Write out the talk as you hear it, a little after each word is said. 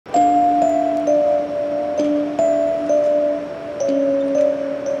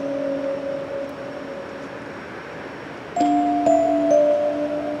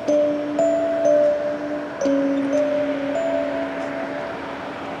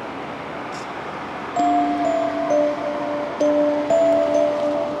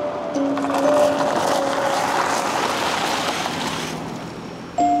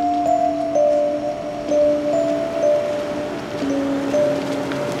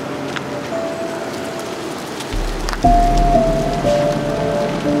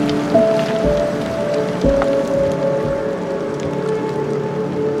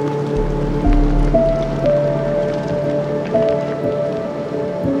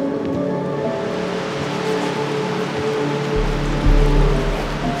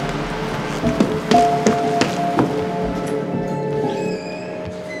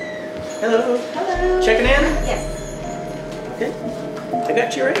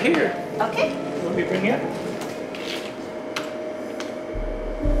right here. Okay. Let me bring you up.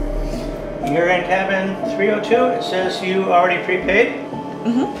 You're in cabin 302. It says you already prepaid.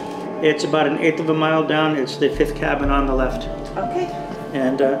 Mm-hmm. It's about an 1/8 of a mile down. It's the 5th cabin on the left. Okay.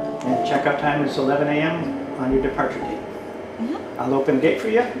 And checkout time is 11 a.m. on your departure date. Mm-hmm. I'll open the gate for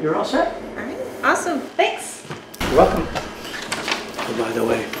you. You're all set. All right. Awesome. Thanks. You're welcome. Oh, by the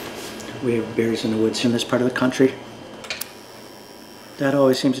way, we have bears in the woods in this part of the country. That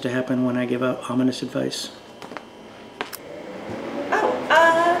always seems to happen when I give out ominous advice. Oh,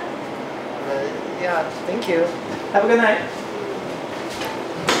 yeah, thank you. Have a good night.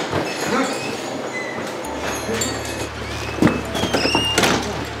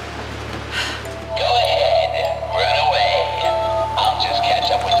 Go ahead, run away. I'll just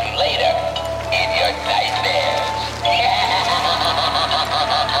catch up with you later in your nightmares.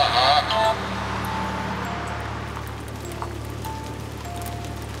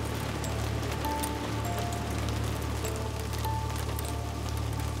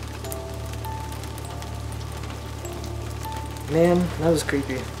 Man, that was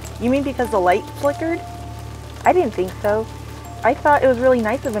creepy. You mean because the light flickered? I didn't think so. I thought it was really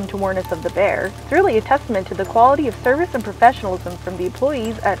nice of him to warn us of the bear. It's really a testament to the quality of service and professionalism from the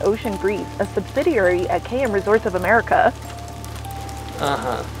employees at Ocean Breeze, a subsidiary at KM Resorts of America.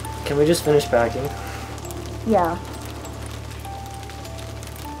 Uh-huh. Can we just finish packing? Yeah.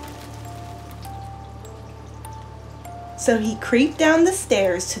 So he creeped down the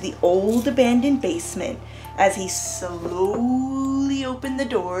stairs to the old abandoned basement. As he slowly opened the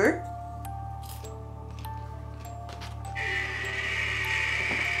door,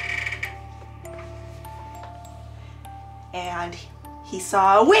 and he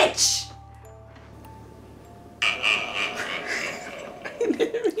saw a witch.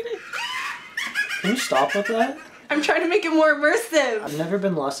 Can you stop with that? I'm trying to make it more immersive. I've never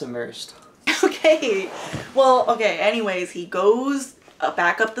been less immersed. Okay. Well, okay, anyways, he goes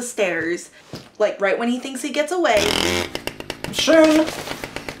back up the stairs, like right when he thinks he gets away. Soon.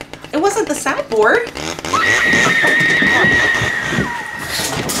 It wasn't the soundboard.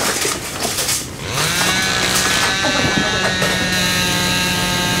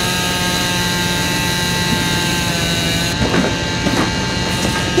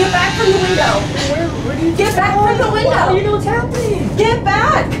 Get back from the window! Where do you Get back from the window! How do you know what's happening? Get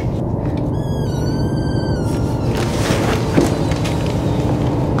back!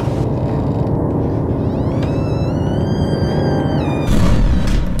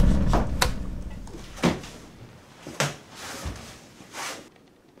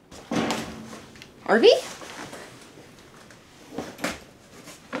 RV?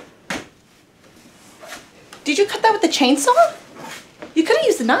 Did you cut that with a chainsaw? You could have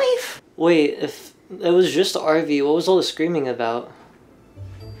used a knife. Wait, if it was just the RV, what was all the screaming about?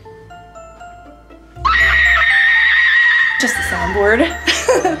 Just the soundboard.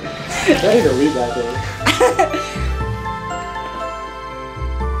 Ready to leave that day.